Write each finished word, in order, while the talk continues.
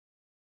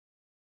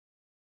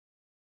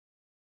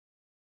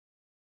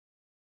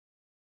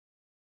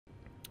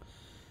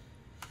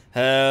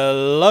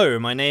Hello,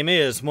 my name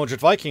is Mordred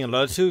Viking and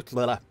wow,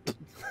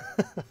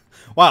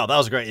 that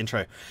was a great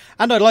intro.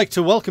 And I'd like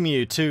to welcome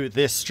you to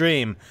this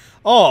stream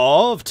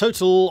of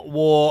Total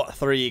War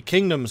 3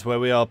 Kingdoms, where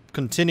we are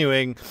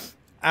continuing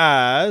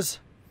as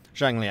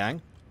Zhang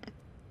Liang.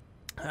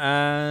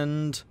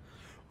 And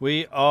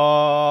we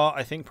are,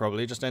 I think,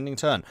 probably just ending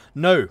turn.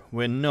 No,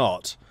 we're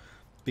not.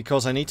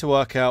 Because I need to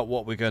work out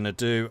what we're going to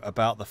do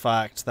about the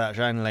fact that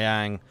Zhang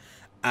Liang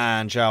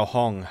and Zhao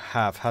Hong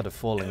have had a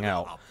falling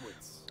out.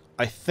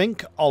 I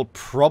think I'll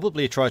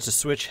probably try to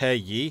switch He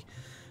Yi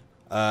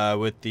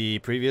with the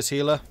previous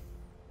healer,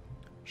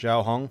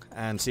 Zhao Hong,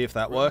 and see if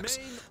that works.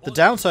 The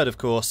downside, of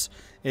course,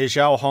 is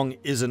Zhao Hong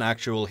is an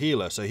actual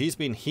healer, so he's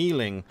been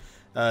healing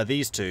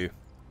these two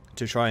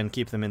to try and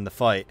keep them in the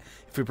fight.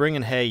 If we bring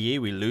in He Yi,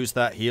 we lose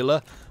that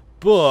healer,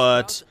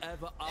 but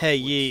He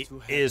Yi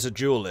is a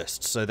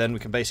duelist, so then we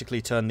can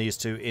basically turn these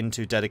two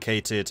into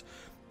dedicated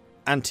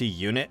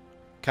anti-unit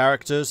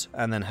characters,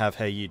 and then have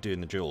He Yi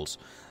doing the duels.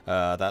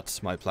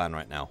 That's my plan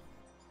right now.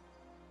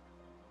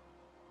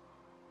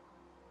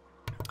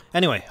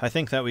 Anyway, I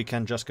think that we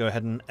can just go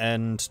ahead and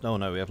end... Oh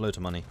no, we have loads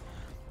of money.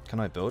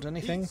 Can I build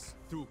anything?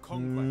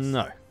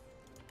 No.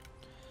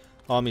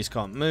 Armies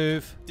can't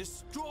move,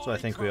 so I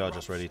think we are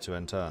just ready to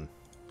end turn.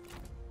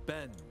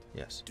 Bend.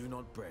 Yes. Do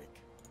not break.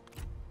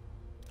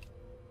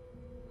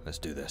 Let's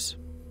do this.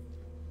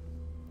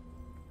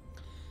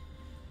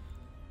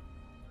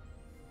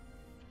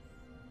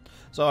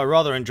 So I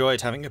rather enjoyed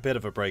having a bit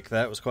of a break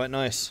there. It was quite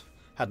nice.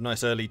 Had a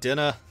nice early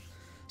dinner.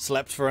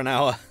 Slept for an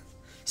hour.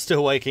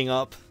 Still waking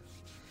up.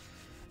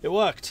 It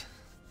worked.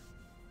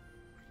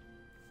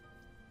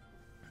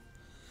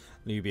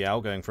 Liu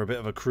Biao going for a bit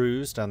of a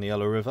cruise down the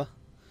Yellow River.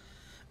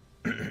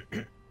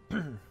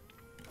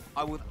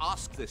 I would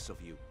ask this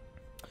of you.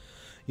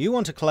 You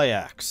want a clay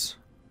axe,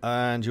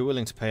 and you're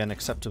willing to pay an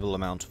acceptable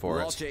amount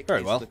for it.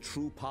 Very well. The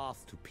true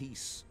path to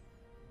peace.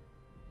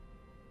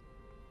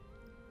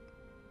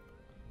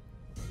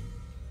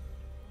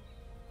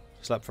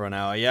 Slept for an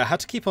hour. Yeah, I had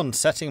to keep on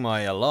setting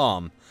my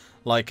alarm.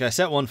 Like, I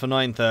set one for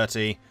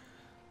 9:30.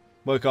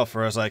 Woke up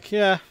for, I was like,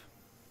 yeah,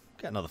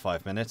 get another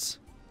 5 minutes.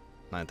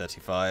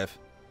 9:35.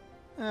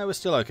 We're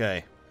still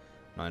okay.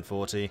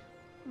 9:40.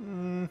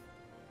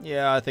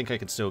 Yeah, I think I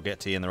can still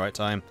get tea in the right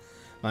time.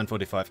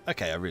 9:45.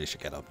 Okay, I really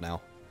should get up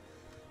now.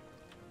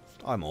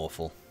 I'm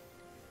awful.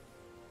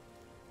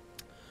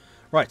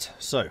 Right,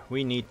 so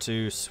we need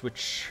to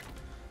switch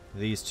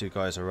these two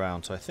guys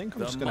around. So I think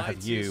I'm just going to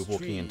have you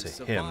walking into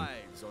him.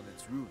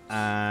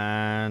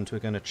 And we're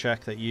going to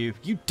check that you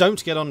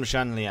don't get on with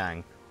Zhang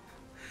Liang.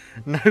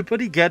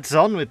 Nobody gets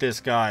on with this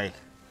guy.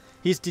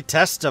 He's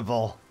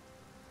detestable.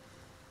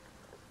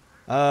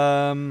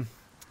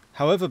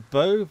 However,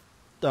 Bo...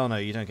 Oh no,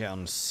 you don't get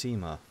on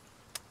Sima.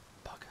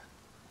 Bugger.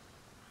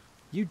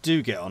 You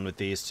do get on with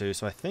these two,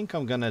 so I think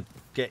I'm going to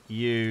get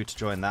you to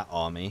join that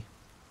army.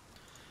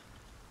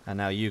 And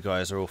now you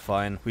guys are all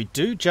fine. We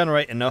do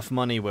generate enough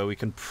money where we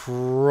can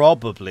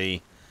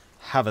probably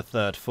have a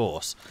third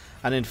force.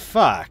 And in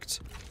fact,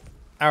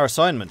 our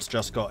assignments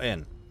just got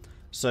in.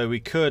 So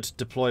we could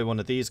deploy one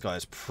of these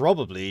guys.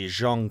 Probably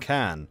Zhong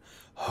Can.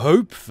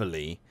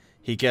 Hopefully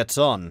he gets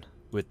on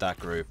with that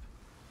group.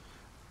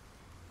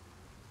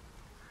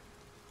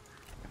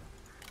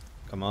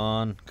 Come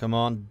on, come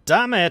on.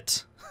 Damn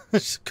it!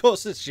 Of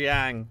course it's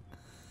Jiang.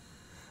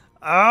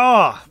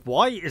 Ah,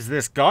 why is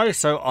this guy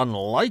so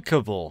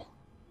unlikable?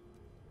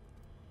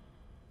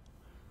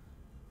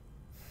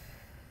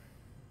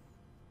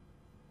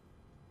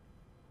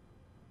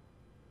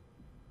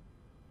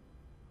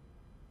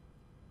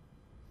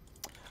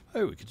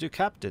 Oh, we could do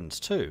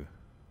captains too.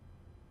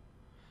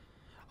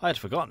 I had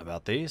forgotten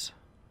about these.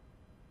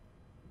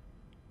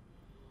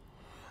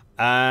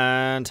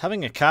 And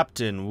having a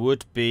captain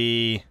would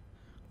be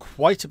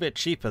quite a bit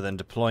cheaper than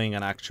deploying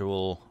an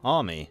actual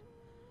army.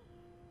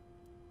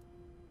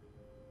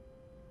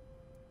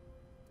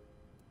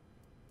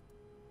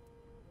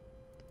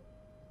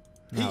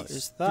 Now,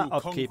 is that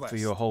upkeep for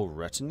your whole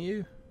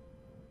retinue?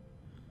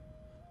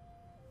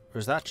 Or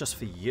is that just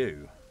for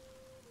you?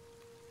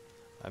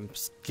 I'm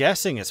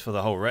guessing it's for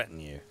the whole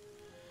retinue.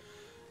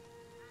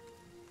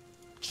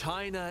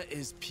 China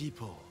is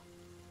people,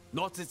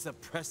 not its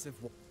oppressive.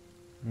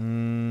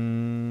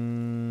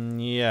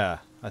 Yeah,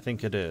 I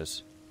think it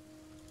is.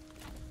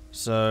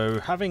 So,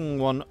 having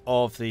one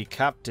of the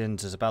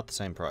captains is about the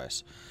same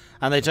price.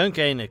 And they don't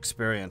gain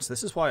experience.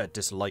 This is why I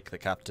dislike the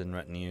captain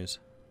retinues.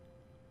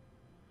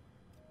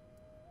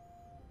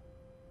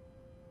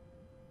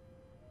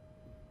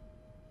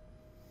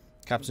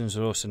 Captains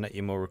will also net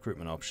you more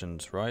recruitment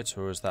options, right?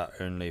 Or is that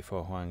only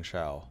for Huang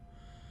Shao?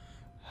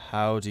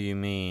 How do you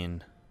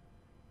mean?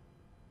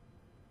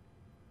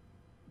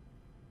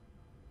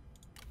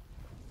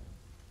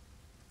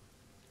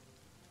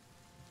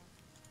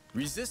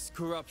 Resist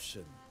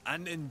corruption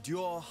and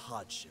endure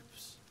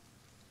hardships.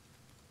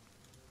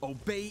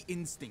 Obey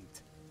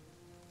instinct.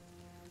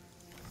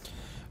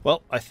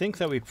 Well, I think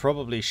that we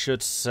probably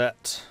should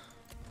set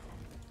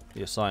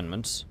the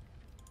assignments.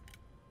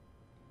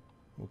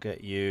 We'll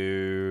get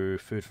you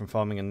food from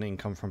farming and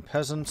income from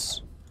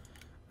peasants.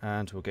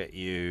 And we'll get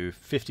you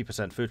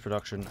 50% food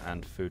production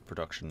and food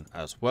production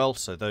as well.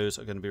 So those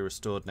are going to be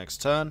restored next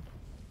turn.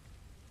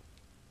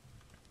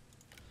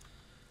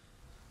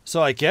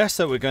 So I guess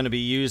that we're going to be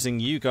using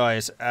you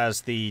guys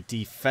as the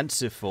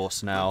defensive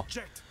force now.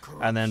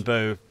 And then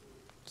Bo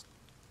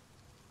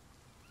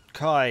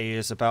Kai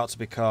is about to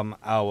become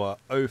our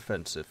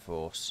offensive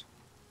force.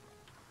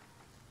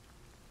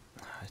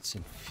 It's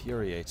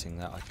infuriating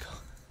that I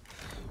can't...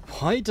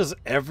 Why does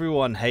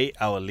everyone hate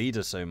our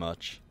leader so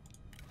much?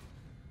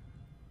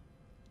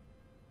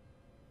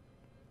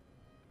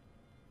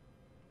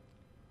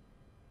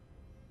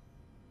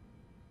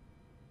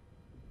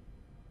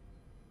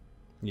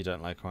 You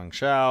don't like Huang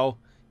Shao.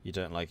 You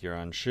don't like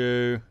Yuan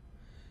Shu.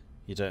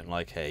 You don't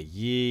like He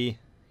Yi.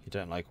 You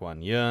don't like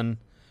Wan Yun.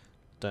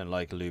 Don't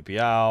like Liu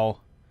Biao.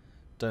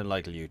 Don't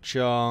like Liu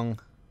Chong.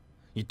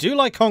 You do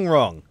like Hong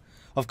Rong.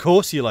 Of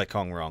course you like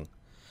Hong Rong.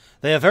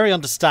 They are very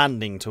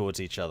understanding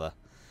towards each other.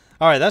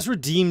 Alright, that's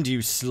redeemed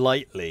you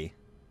slightly.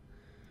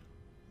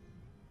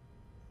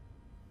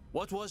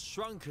 What was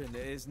shrunken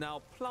is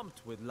now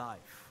plumped with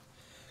life.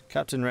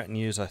 Captain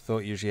retinues I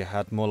thought usually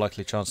had more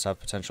likely chance to have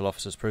potential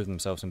officers prove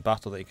themselves in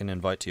battle that you can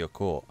invite to your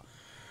court.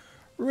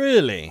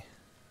 Really?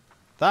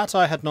 That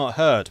I had not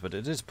heard, but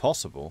it is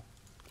possible.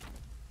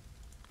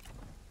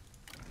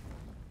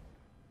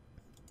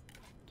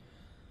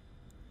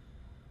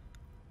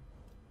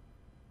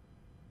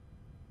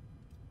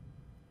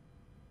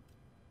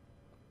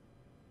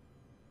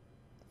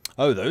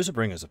 Oh, those are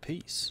bringers of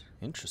peace.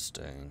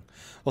 Interesting.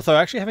 Although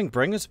actually having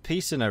bringers of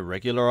peace in a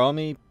regular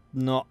army,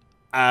 not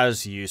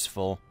as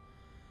useful.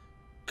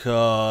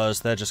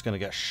 Because they're just going to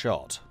get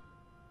shot.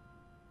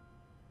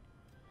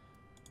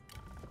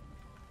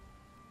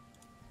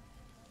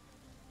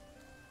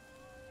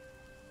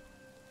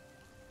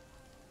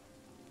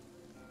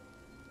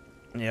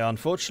 Yeah,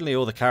 unfortunately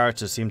all the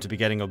characters seem to be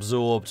getting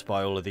absorbed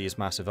by all of these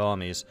massive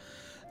armies.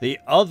 The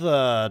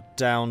other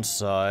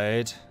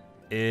downside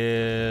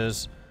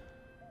is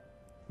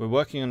we're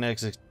working on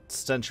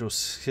existential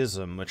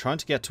schism. We're trying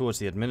to get towards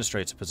the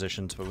administrator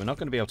positions, but we're not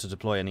going to be able to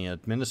deploy any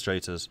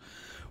administrators.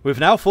 We've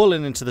now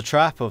fallen into the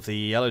trap of the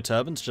Yellow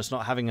Turbans just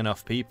not having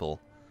enough people.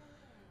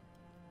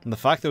 And the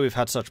fact that we've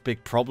had such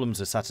big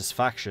problems with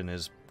satisfaction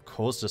has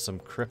caused us some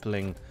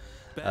crippling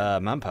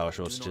manpower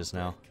shortages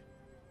now.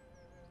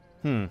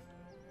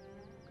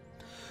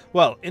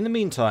 Well, in the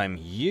meantime,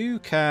 you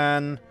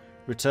can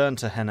return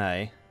to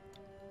Hene.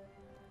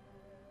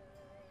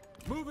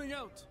 Moving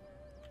out.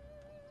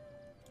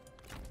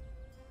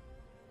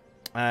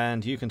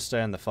 And you can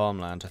stay in the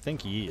farmland. I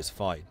think Yi is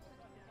fine.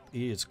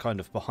 He is kind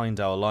of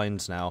behind our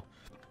lines now.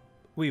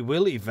 We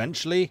will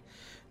eventually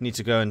need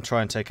to go and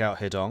try and take out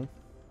Hedong.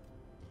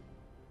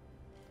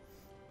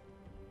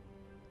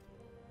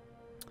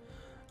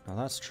 Now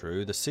that's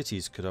true. The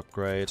cities could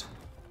upgrade.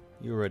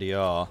 You already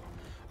are.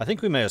 I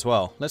think we may as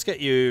well. Let's get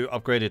you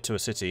upgraded to a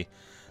city.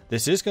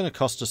 This is going to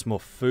cost us more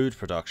food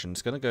production.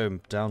 It's going to go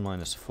down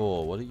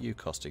 -4. What are you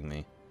costing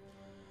me?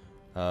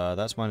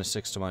 That's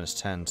 -6 to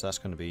 -10, so that's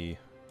going to be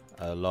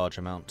a large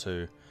amount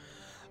too.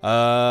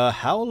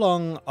 How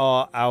long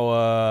are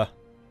our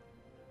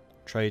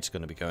trades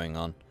going to be going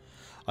on?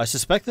 I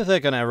suspect that they're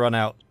going to run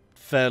out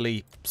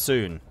fairly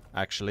soon,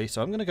 actually.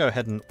 So I'm going to go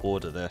ahead and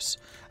order this.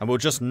 And we'll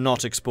just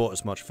not export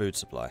as much food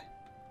supply.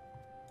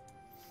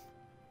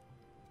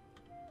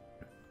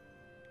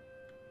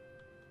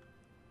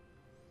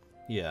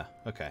 Yeah,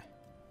 okay.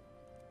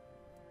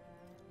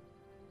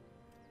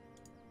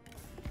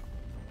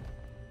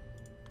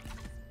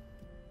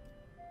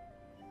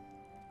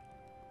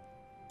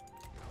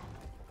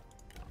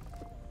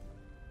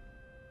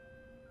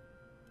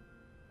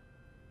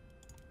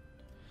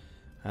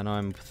 And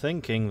I'm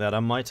thinking that I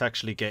might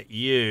actually get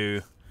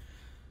you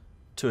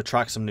to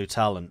attract some new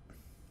talent.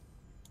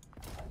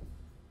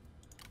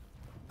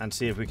 And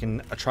see if we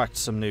can attract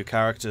some new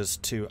characters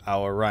to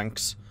our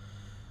ranks.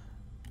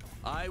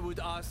 I would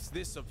ask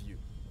this of you.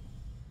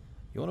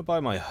 You want to buy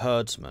my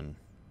herdsman?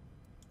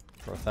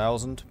 For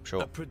 1,000?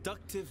 Sure. A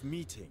productive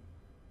meeting.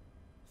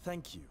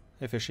 Thank you.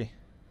 Hey, fishy.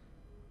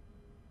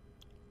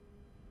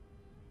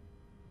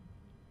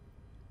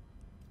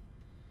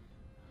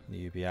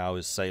 Liu Biao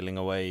is sailing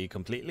away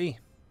completely.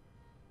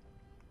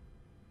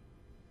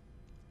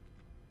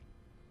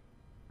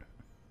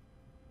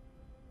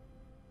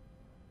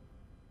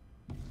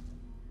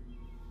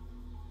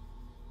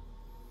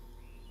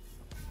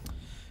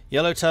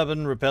 Yellow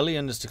Turban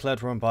Rebellion is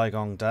declared run by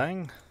Gong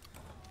Dang.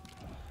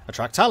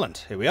 Attract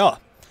talent. Here we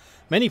are.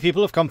 Many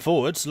people have come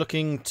forwards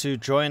looking to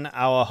join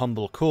our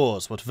humble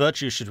cause. What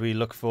virtue should we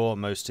look for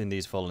most in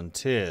these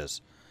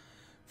volunteers?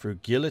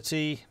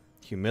 Frugality,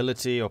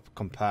 humility, or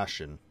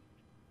compassion?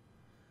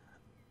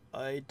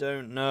 I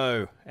don't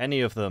know.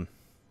 Any of them.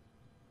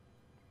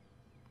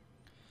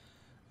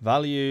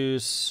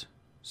 Values,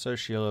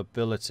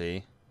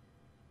 sociability.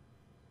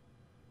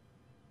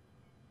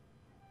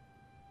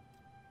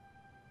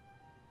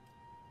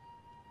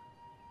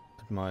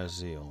 Admire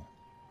zeal.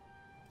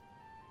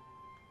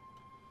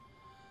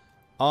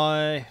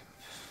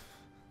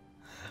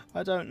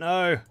 I don't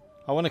know.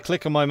 I want to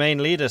click on my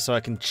main leader so I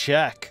can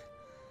check.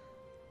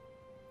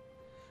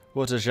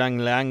 What does Zhang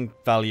Liang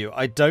value?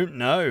 I don't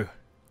know.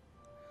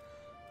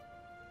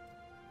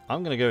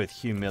 I'm going to go with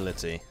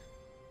humility.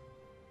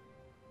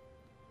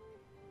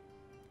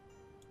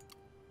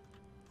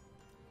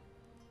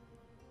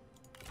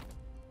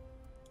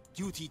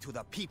 Duty to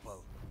the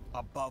people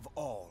above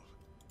all.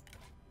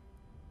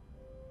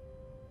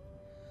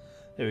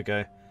 Here we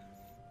go.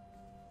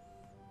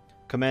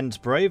 Commends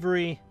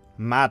bravery,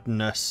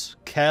 madness,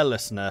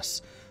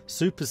 carelessness,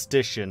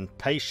 superstition,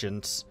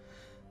 patience,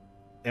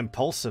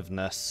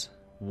 impulsiveness,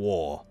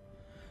 war.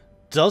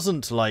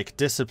 Doesn't like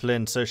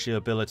discipline,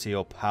 sociability,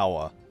 or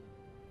power.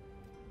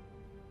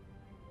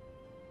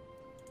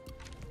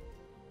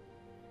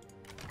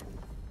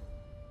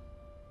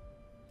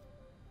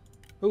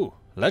 Ooh,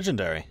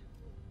 legendary.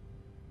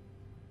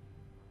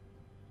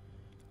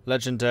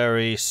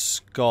 Legendary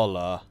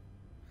scholar.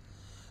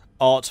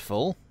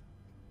 Artful.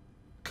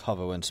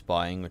 Cover when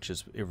spying, which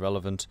is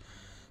irrelevant.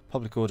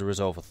 Public order,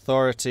 resolve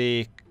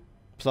authority.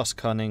 Plus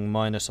cunning,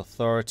 minus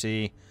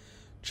authority.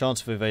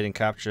 Chance of evading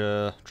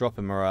capture. Drop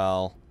in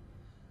morale.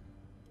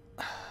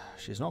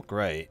 She's not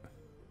great.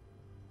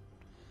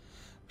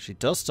 She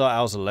does start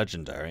out as a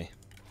legendary.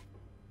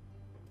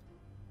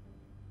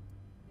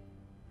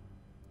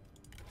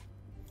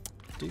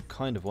 I do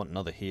kind of want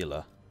another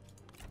healer.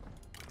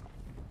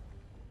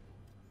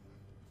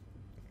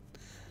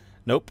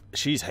 Nope,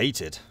 she's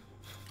hated.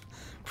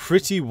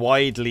 Pretty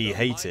widely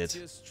hated. The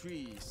mightiest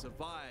tree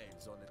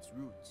survives on its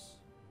roots.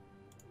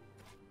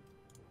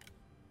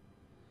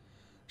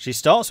 She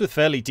starts with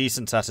fairly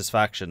decent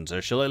satisfaction,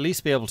 so she'll at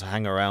least be able to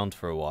hang around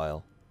for a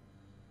while.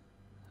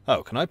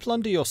 Oh, can I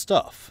plunder your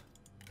stuff?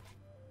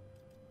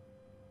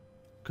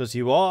 Because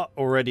you are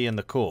already in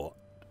the court.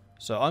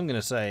 So I'm going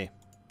to say...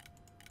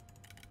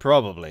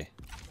 probably.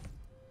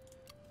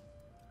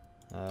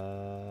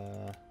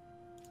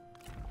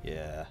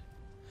 Yeah.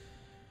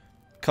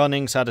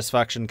 Cunning,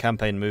 satisfaction,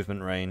 campaign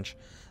movement range.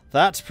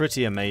 That's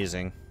pretty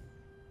amazing.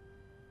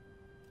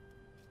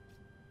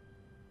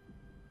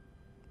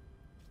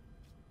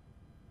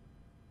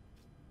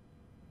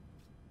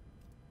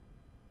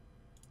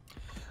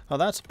 Oh,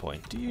 that's a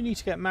point. Do you need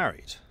to get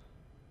married?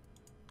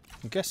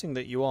 I'm guessing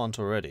that you aren't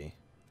already.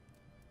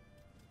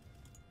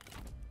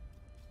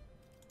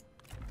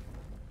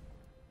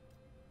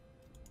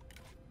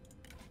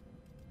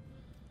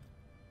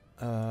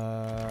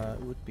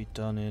 It would be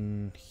done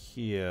in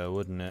here,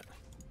 wouldn't it?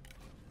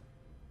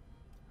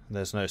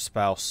 There's no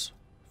spouse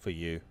for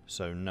you,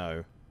 so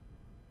no.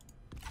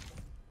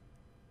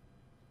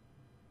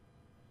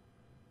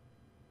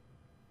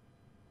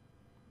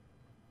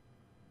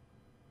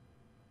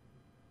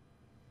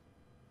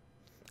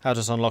 How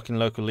does unlocking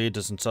local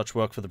leaders and such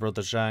work for the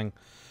Brothers Zhang?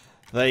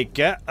 They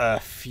get a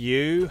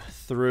few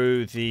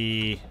through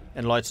the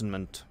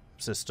Enlightenment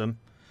system.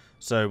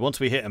 So once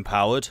we hit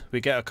Empowered,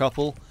 we get a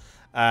couple.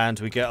 And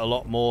we get a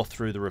lot more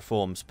through the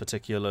reforms,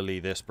 particularly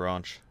this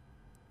branch.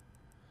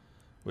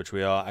 Which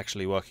we are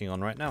actually working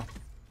on right now.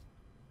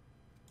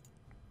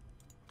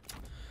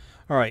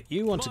 Alright,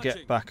 you want to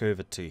get back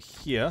over to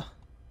here.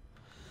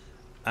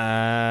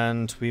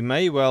 And we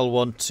may well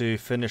want to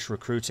finish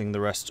recruiting the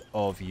rest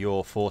of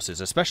your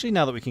forces. Especially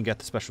now that we can get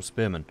the special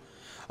spearmen.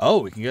 Oh,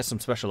 we can get some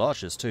special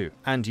archers too.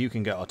 And you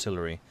can get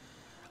artillery.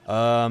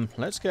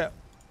 Let's get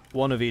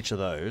one of each of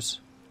those.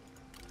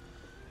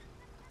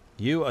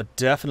 You are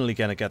definitely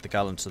going to get the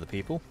gallants of the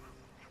people.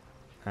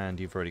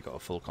 And you've already got a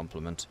full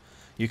complement.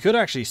 You could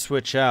actually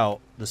switch out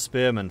the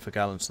spearmen for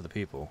gallants of the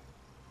people.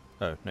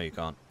 Oh, no you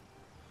can't.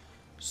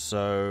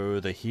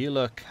 So the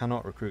healer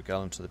cannot recruit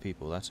gallants of the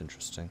people. That's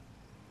interesting.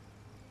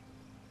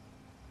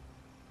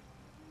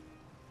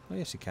 Oh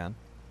yes you can.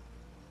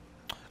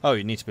 Oh,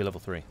 you need to be level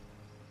 3.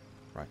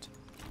 Right.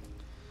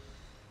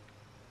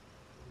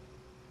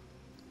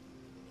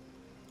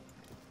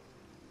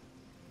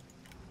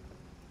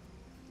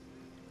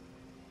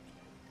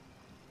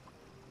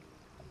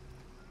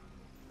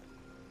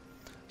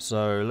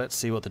 So let's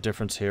see what the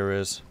difference here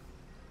is.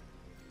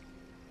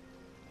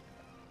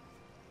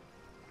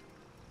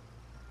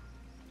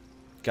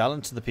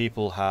 Gallants of the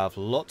people have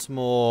lots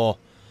more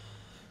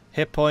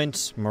hit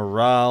points,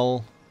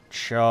 morale,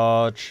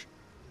 charge,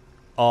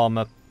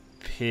 armor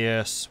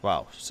pierce.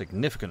 Wow,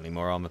 significantly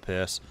more armor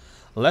pierce.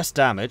 Less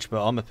damage,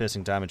 but armor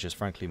piercing damage is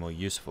frankly more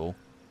useful.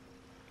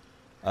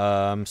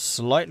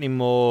 Slightly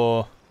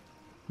more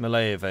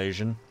melee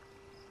evasion.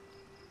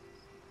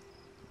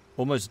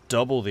 Almost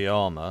double the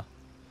armor.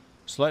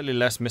 Slightly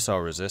less missile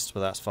resist,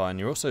 but that's fine.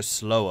 You're also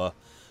slower,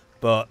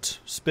 but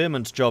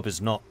Spearman's job is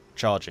not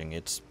charging,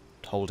 it's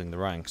holding the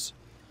ranks.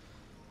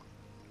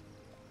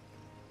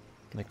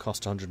 They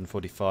cost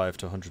 145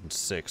 to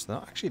 106. They're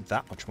not actually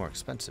that much more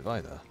expensive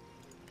either.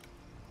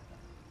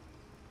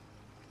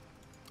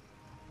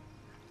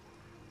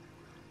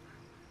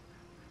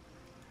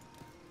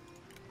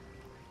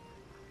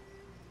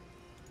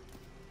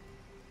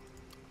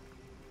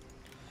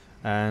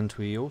 And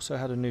we also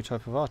had a new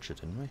type of archer,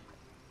 didn't we?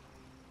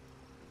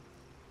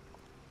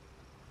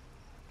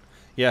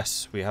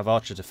 Yes, we have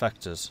archer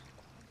defectors.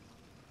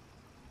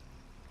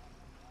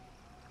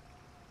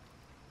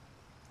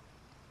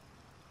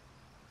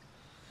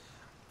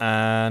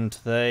 And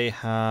they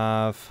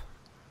have...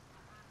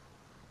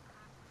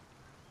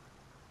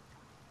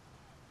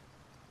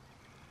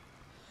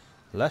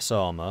 less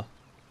armor,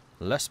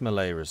 less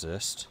melee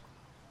resist,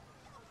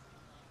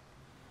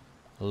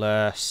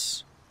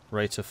 less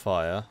rate of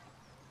fire,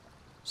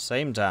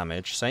 same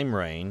damage, same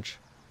range,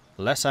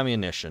 less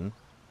ammunition.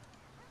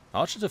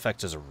 Archer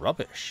defectors are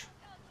rubbish.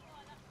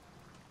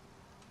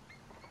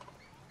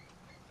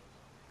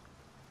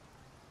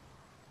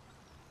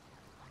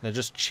 They're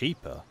just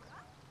cheaper.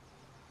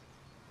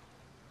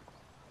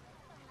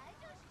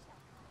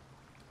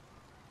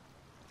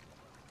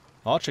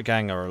 Archer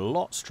gang are a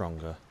lot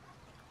stronger.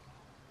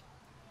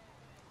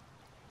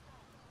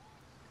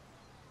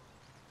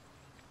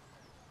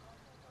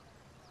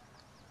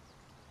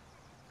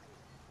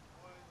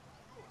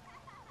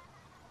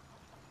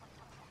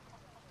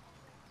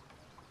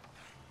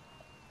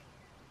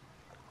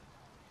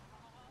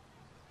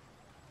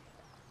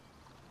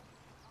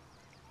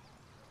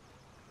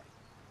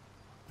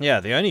 Yeah,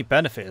 the only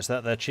benefit is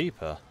that they're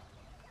cheaper.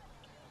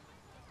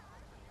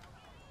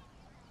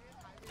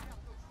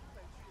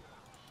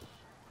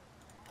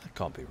 That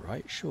can't be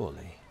right,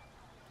 surely.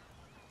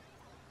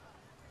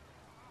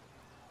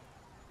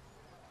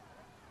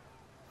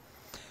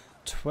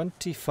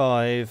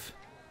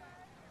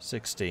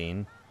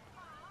 $25.16.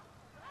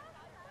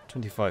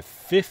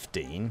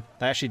 $25.15.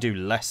 They actually do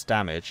less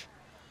damage.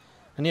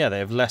 And yeah, they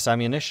have less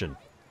ammunition.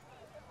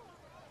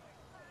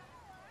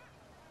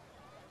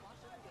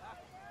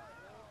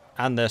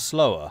 And they're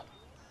slower.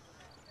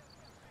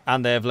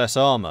 And they have less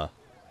armor.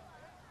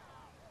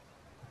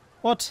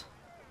 What?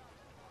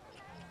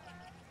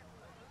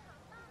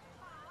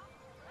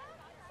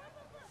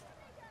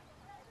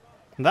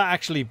 That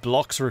actually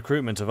blocks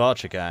recruitment of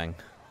Archer Gang.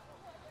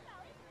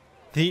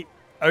 The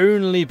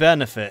only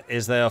benefit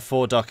is they are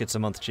 4 ducats a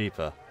month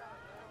cheaper.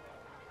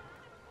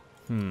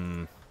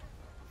 Not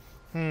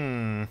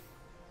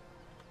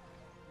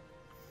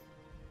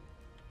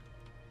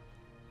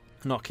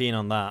keen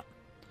on that.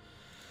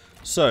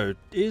 So,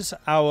 is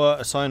our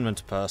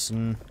assignment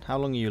person... how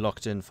long are you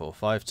locked in for?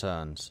 5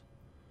 turns.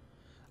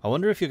 I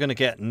wonder if you're going to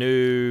get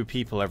new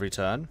people every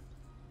turn.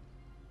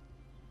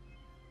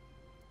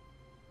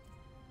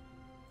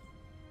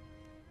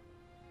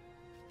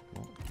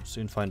 We'll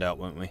soon find out,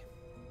 won't we?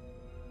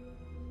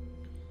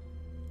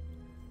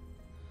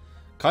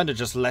 Kind of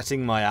just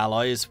letting my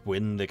allies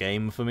win the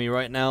game for me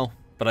right now.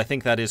 But I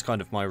think that is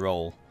kind of my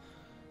role.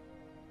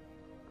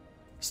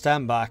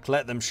 Stand back,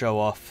 let them show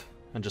off,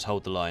 and just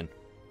hold the line.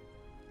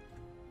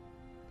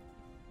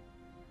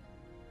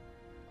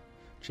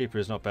 Cheaper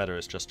is not better,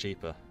 it's just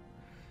cheaper.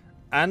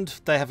 And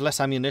they have less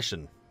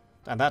ammunition.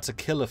 And that's a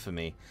killer for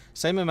me.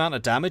 Same amount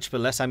of damage,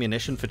 but less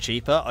ammunition for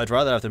cheaper. I'd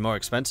rather have them more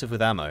expensive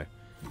with ammo.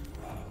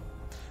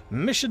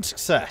 Mission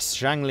success.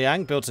 Zhang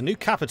Liang built a new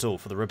capital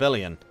for the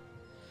rebellion.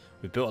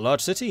 We've built a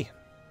large city.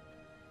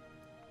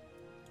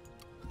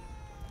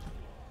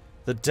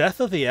 The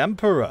death of the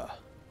Emperor.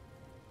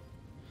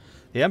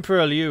 The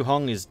Emperor Liu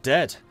Hong is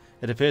dead.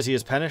 It appears he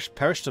has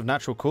perished of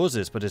natural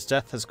causes, but his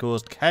death has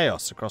caused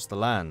chaos across the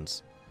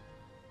lands.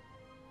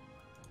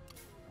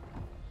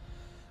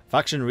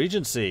 Faction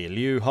Regency,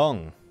 Liu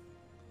Hong.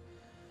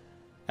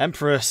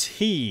 Empress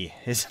He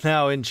is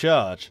now in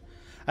charge.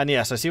 And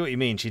yes, I see what you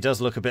mean. She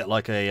does look a bit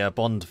like a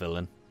Bond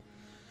villain.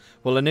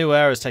 Well, a new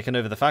heir has taken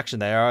over the faction.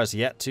 They are as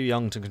yet too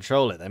young to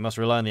control it. They must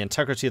rely on the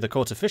integrity of the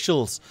court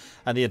officials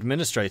and the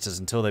administrators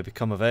until they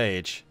become of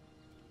age.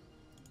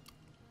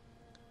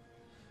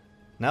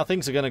 Now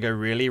things are going to go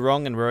really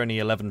wrong, and we're only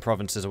 11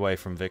 provinces away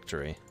from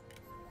victory.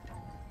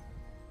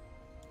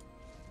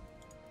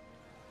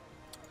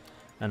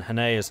 And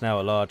Hanei is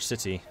now a large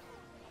city.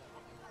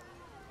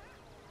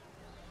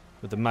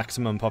 With a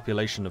maximum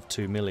population of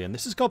 2 million.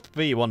 This has got to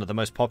be one of the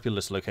most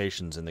populous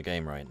locations in the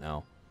game right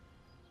now.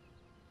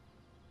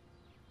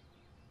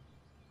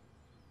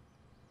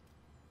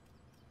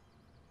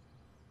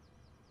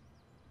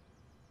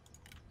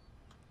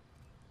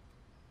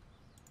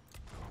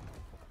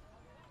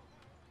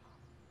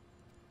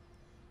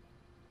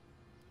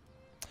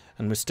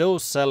 And we're still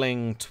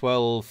selling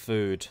 12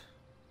 food.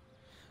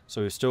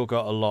 So we've still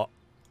got a lot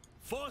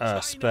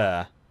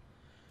spare.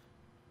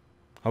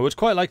 I would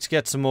quite like to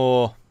get some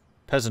more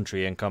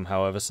peasantry income,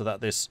 however, so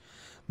that this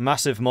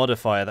massive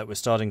modifier that we're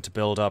starting to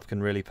build up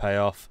can really pay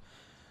off.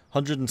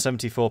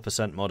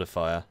 174%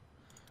 modifier.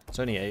 It's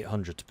only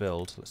 800 to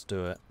build. Let's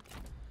do it.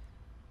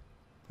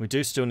 We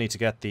do still need to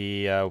get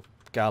the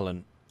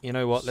gallant. You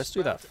know what? Let's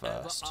do that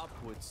first.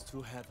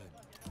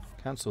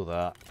 Cancel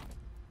that.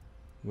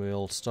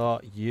 We'll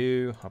start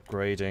you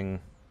upgrading.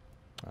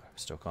 Oh,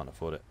 still can't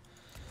afford it.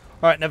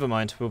 Alright, never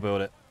mind. We'll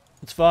build it.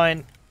 It's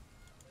fine.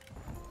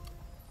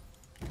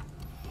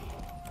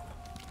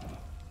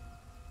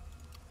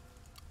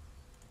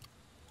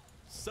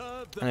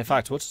 And in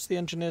fact, what does the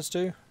engineers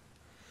do?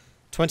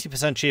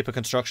 20% cheaper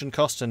construction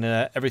cost, and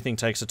everything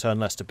takes a turn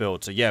less to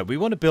build. So yeah, we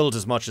want to build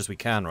as much as we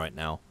can right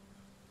now.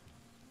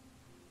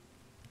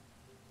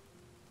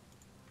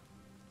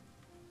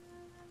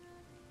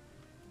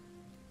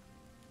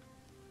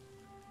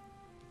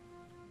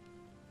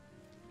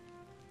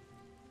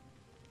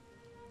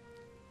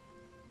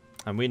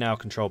 And we now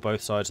control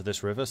both sides of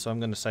this river, so I'm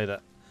going to say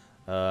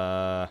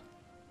that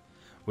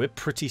we're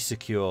pretty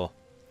secure.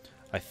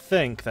 I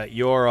think that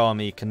your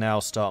army can now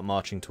start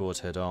marching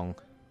towards Hedong.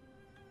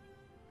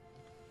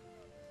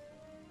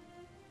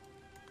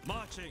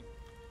 Marching.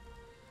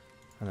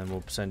 And then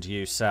we'll send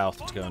you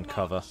south to go and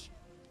cover.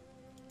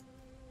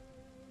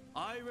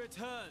 I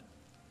return.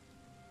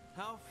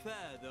 How fare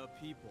the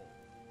people?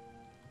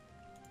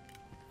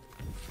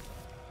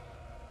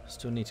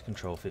 Still need to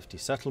control 50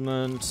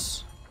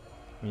 settlements.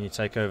 We need to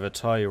take over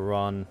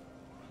Taiwan,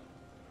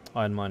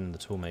 Iron Mine and the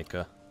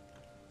Toolmaker.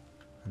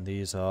 And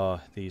these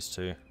are these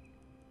two.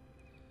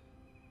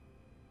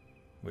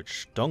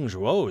 Which Dong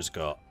Zhuo's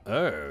got.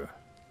 Oh.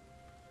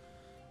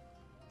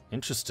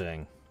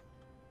 Interesting.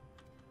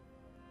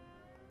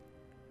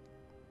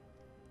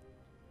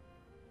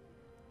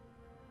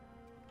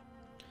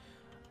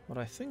 What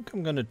I think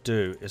I'm going to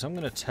do is I'm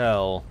going to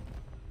tell...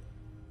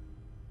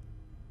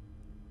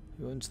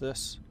 Who owns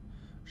this?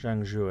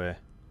 Zhang Zhue.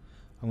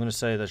 I'm going to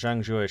say that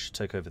Zhang Zhue should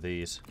take over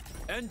these.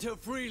 Enter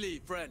freely,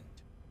 friend.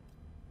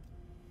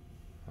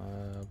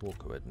 War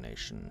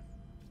coordination.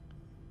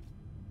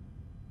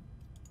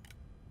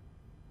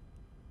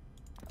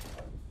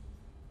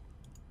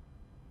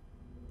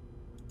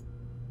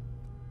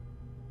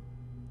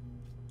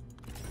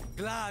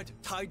 Glad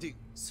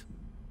tidings.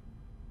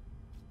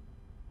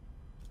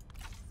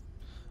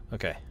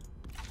 Okay.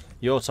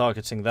 You're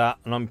targeting that,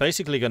 and I'm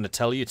basically going to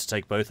tell you to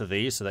take both of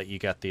these so that you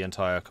get the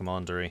entire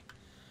commandery.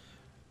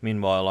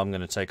 Meanwhile, I'm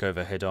going to take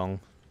over Hedong,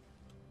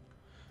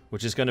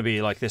 which is going to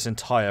be like this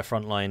entire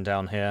front line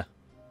down here.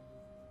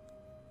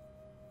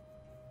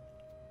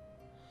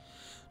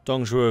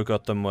 Dongzhuo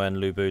got them when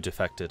Lu Bu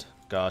defected.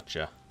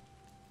 Gotcha.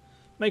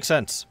 Makes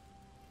sense.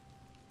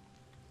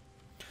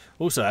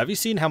 Also, have you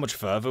seen how much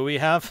fervor we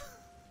have?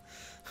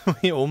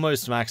 We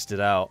almost maxed it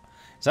out.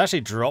 It's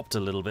actually dropped a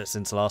little bit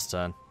since last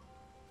turn.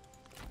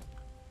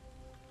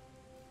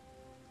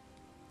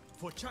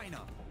 For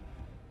China.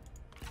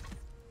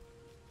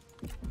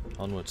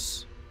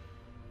 Onwards.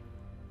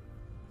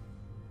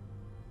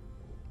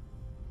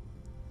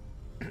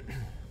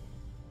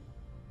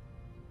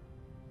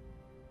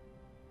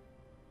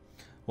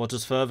 What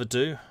does fervor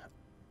do?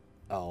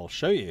 I'll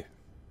show you.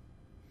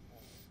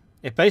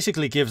 It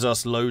basically gives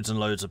us loads and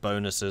loads of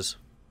bonuses.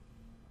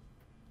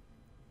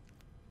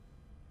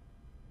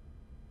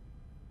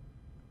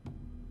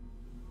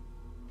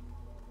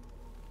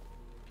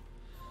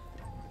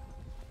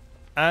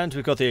 And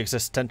we've got the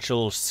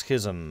existential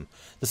schism.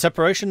 The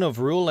separation of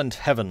rule and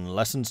heaven,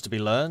 lessons to be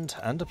learned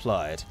and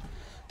applied.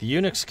 The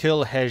eunuchs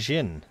kill He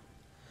Jin.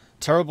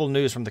 Terrible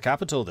news from the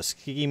capital. The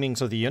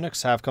schemings of the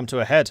eunuchs have come to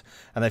a head,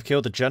 and they've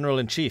killed the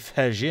general-in-chief,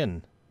 He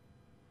Jin.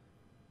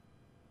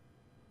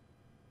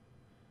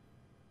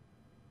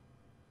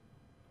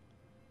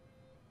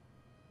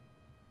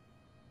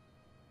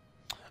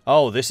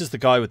 Oh, this is the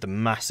guy with the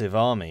massive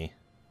army.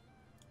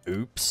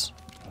 Oops.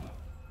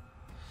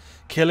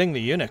 Killing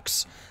the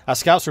eunuchs. Our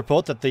scouts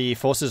report that the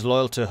forces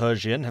loyal to He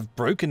Jin have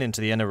broken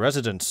into the inner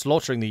residence,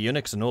 slaughtering the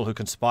eunuchs and all who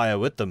conspire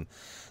with them.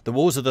 The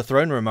walls of the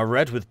throne room are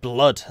red with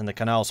blood, and the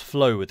canals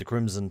flow with the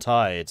crimson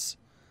tides.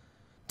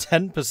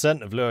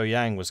 10% of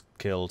Luoyang was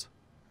killed.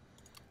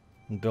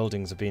 And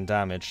buildings have been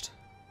damaged.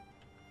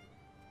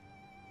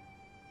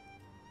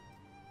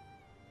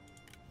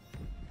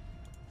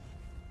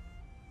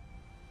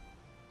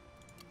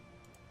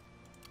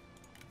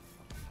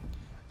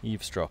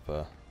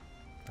 Eavesdropper.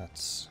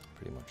 That's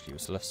pretty much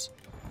useless.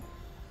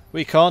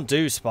 We can't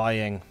do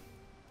spying.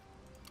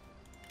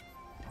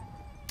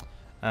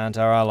 And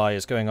our ally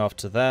is going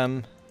after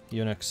them.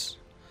 Eunuchs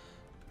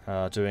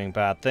are doing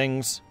bad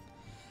things.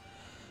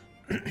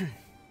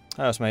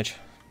 House Mage.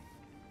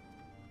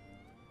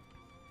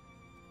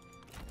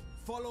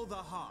 Follow the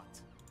heart.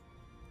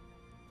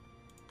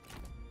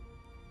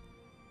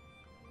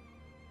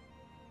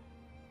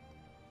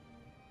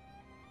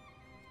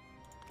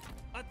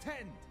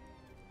 Attend.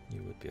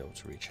 You would be able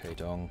to reach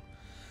Hedong.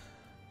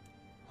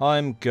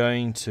 I'm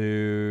going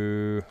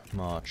to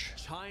march.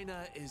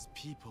 China is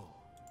people,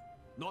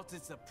 not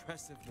its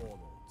oppressive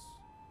warlords.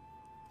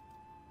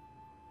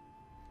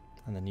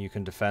 And then you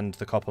can defend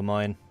the copper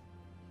mine.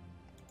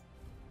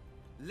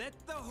 Let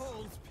the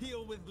holes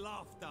peal with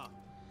laughter.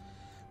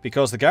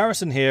 Because the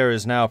garrison here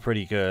is now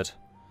pretty good.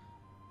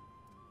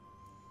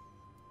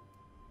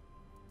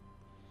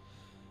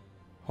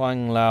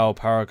 Huang Lao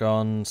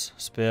paragons,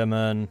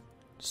 spearmen,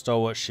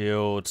 stalwart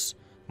shields,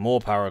 more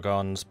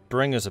paragons,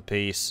 bringers of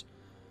peace.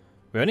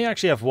 We only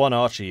actually have one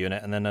archer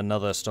unit and then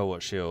another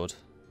stalwart shield.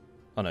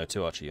 Oh no,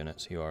 2 archer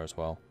units. You are as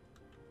well.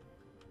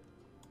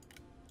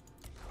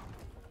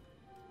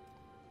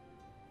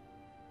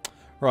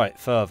 Right,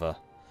 further.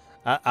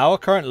 At our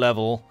current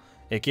level,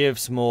 it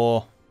gives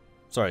more...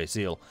 Sorry,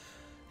 zeal.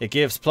 It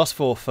gives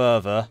 +4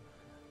 fervor.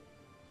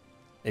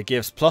 It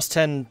gives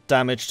 +10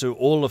 damage to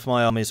all of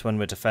my armies when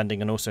we're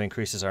defending and also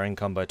increases our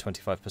income by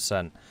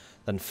 25%.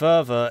 Then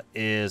fervor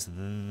is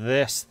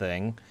this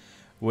thing,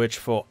 which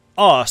for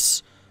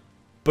us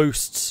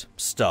boosts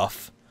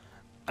stuff.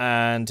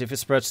 And if it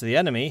spreads to the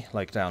enemy,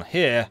 like down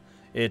here,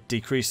 it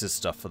decreases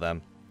stuff for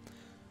them.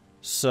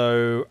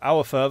 So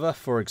our fervour,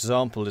 for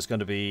example, is going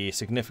to be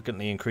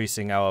significantly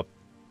increasing our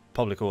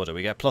public order.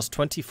 We get plus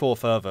 24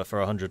 fervour for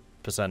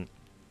 100%.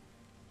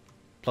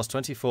 Plus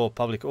 24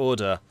 public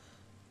order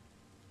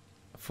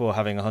for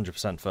having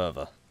 100%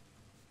 fervour.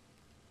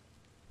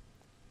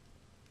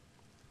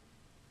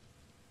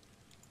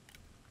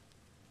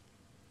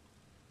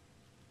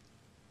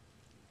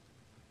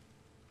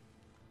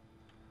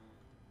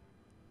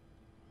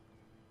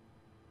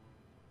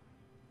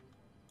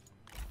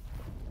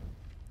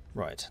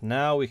 Right,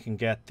 now we can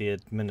get the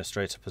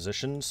administrator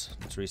positions.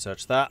 Let's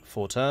research that.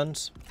 4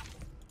 turns.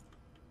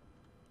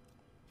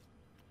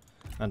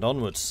 And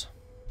onwards.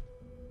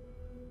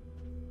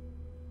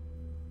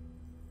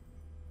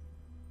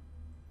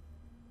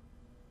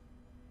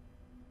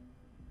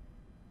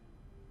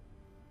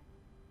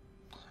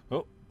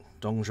 Oh,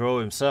 Dong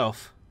Zhuo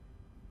himself.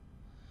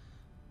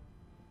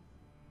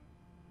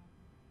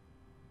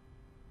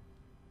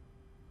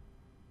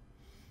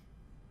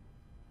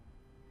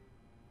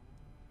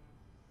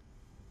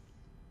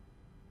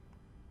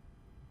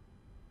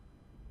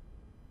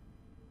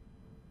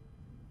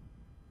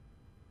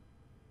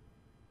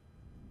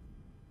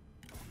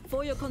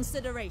 For your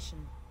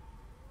consideration.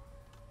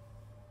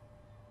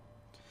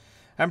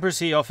 Empress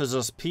He offers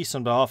us peace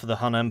on behalf of the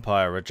Han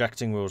Empire,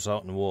 rejecting will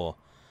result in war.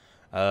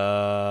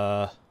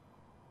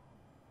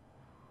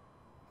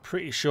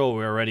 Pretty sure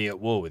we're already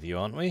at war with you,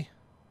 aren't we?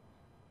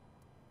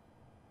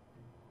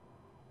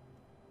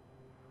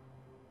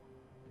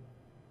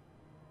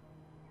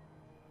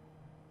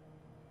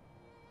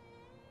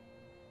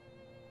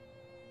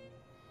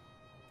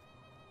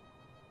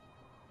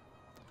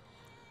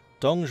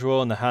 Dong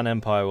Zhuo and the Han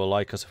Empire will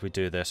like us if we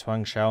do this.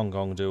 Huang Xiao and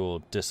Gongdu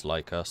will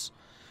dislike us.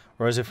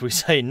 Whereas if we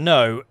say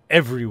no,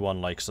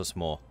 everyone likes us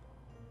more.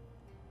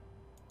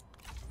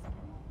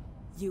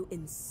 You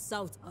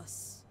insult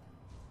us.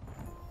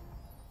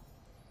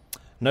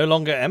 No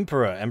longer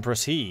Emperor,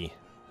 Empress He.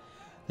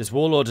 This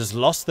warlord has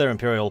lost their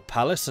imperial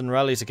palace and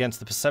rallies against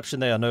the perception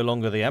they are no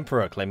longer the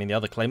Emperor, claiming the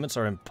other claimants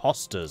are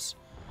imposters.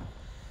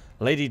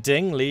 Lady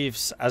Ding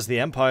leaves as the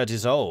Empire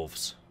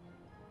dissolves.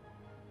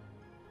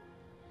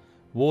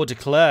 War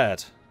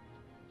declared.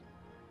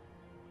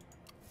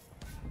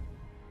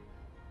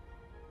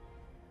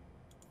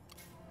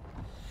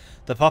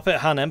 The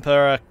puppet Han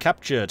Emperor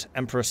captured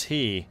Empress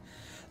He.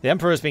 The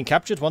Emperor has been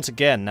captured once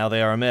again. Now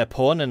they are a mere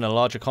pawn in a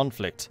larger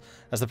conflict.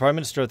 As the Prime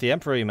Minister of the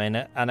Emperor, you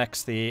may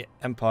annex the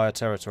Empire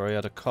territory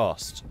at a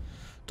cost.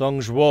 Dong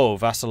Zhuo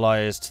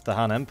vassalized the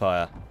Han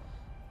Empire.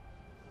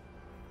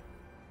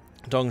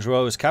 Dong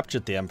Zhuo has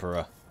captured the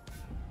Emperor.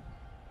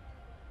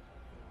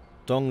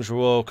 Dong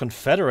Zhuo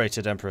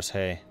confederated Empress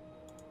He.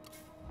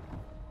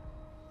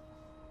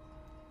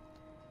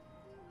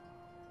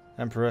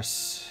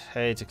 Empress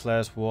He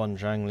declares war on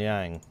Zhang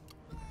Liang.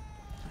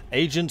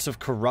 Agents of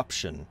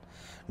corruption.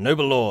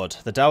 Noble Lord,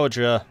 the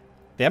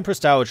Empress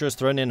Dowager has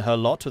thrown in her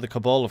lot with a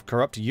cabal of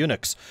corrupt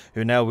eunuchs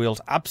who now wield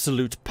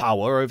absolute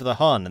power over the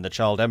Han and the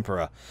Child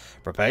Emperor.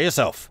 Prepare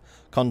yourself.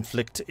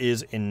 Conflict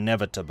is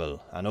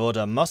inevitable, and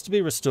order must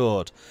be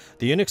restored.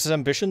 The eunuchs'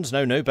 ambitions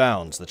know no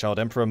bounds. The Child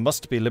Emperor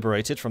must be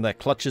liberated from their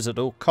clutches at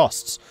all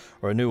costs,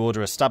 or a new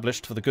order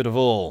established for the good of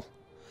all.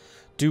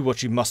 Do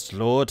what you must,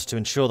 Lord, to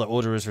ensure that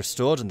order is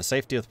restored and the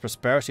safety and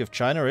prosperity of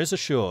China is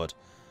assured.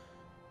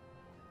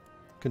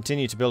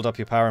 Continue to build up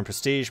your power and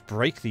prestige.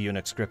 Break the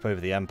eunuch's grip over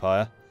the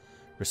Empire.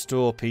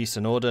 Restore peace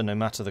and order no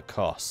matter the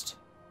cost.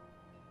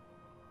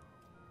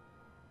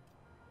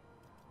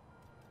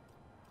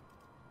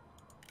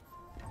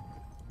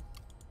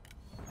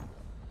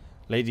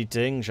 Lady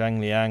Ding, Zhang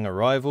Liang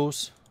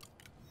arrivals.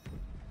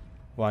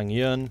 Wang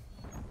Yun.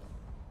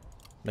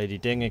 Lady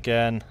Ding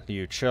again.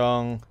 Liu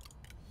Chong.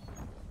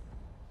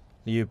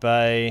 Liu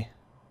Bei.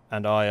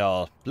 And I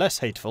are less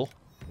hateful.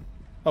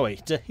 Oh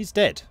wait, he's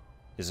dead,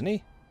 isn't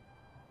he?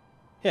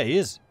 Yeah, he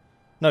is.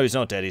 No, he's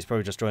not dead. He's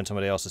probably just joined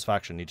somebody else's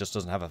faction. He just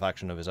doesn't have a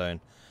faction of his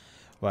own.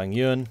 Wang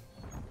Yun.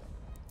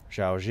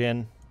 Zhao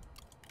Jin.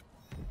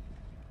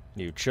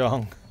 Liu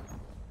Chong.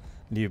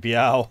 Liu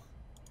Biao.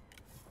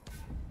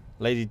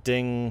 Lady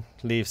Ding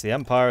leaves the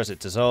Empire as it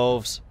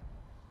dissolves.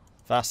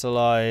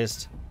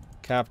 Vassalized.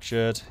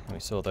 Captured. We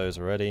saw those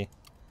already.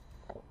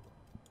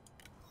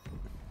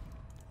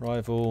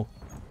 Rival.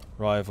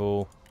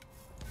 Rival.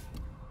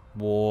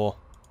 War.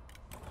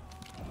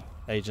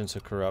 Agents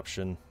of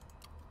corruption.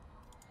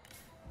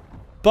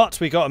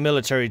 But we got a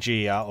military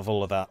G out of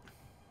all of that.